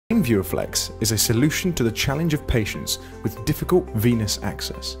VeinViewer Flex is a solution to the challenge of patients with difficult venous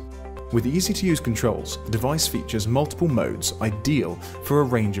access. With easy-to-use controls, the device features multiple modes ideal for a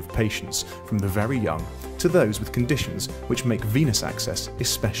range of patients, from the very young to those with conditions which make venous access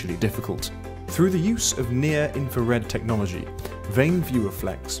especially difficult. Through the use of near-infrared technology, VeinViewer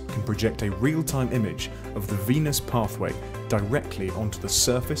Flex can project a real-time image of the venous pathway directly onto the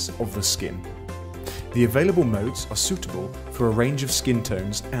surface of the skin. The available modes are suitable for a range of skin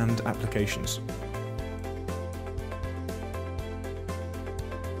tones and applications.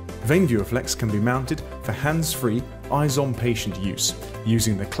 VeinViewer Flex can be mounted for hands-free, eyes-on patient use,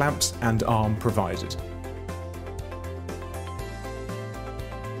 using the clamps and arm provided.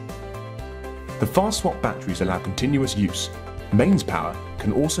 The fast swap batteries allow continuous use. Mains power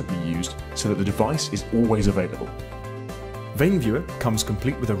can also be used so that the device is always available. VeinViewer comes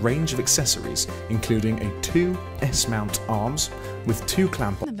complete with a range of accessories, including two S-mount arms with 2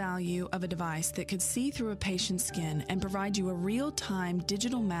 clamp. The value of a device that could see through a patient's skin and provide you a real-time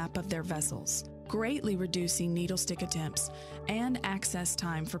digital map of their vessels, greatly reducing needle stick attempts and access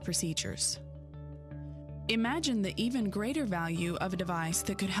time for procedures. Imagine the even greater value of a device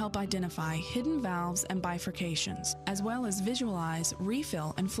that could help identify hidden valves and bifurcations, as well as visualize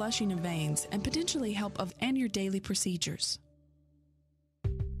refill and flushing of veins and potentially help and your daily procedures.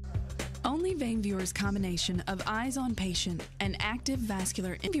 Only VeinViewer's combination of eyes-on patient and active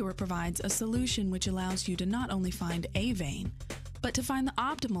vascular VeinViewer provides a solution which allows you to not only find a vein, but to find the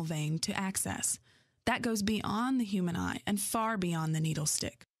optimal vein to access. That goes beyond the human eye and far beyond the needle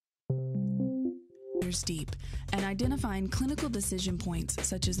stick. Deep and identifying clinical decision points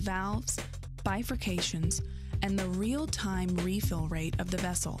such as valves, bifurcations, and the real-time refill rate of the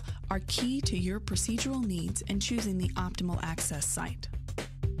vessel are key to your procedural needs and choosing the optimal access site.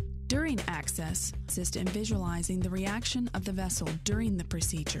 During access, assist in visualizing the reaction of the vessel during the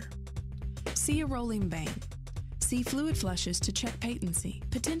procedure. See a rolling vein. See fluid flushes to check patency,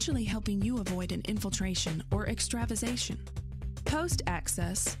 potentially helping you avoid an infiltration or extravasation.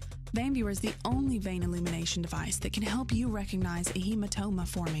 Post-access, VeinViewer is the only vein illumination device that can help you recognize a hematoma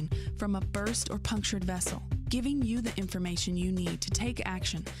forming from a burst or punctured vessel, giving you the information you need to take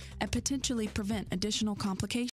action and potentially prevent additional complications.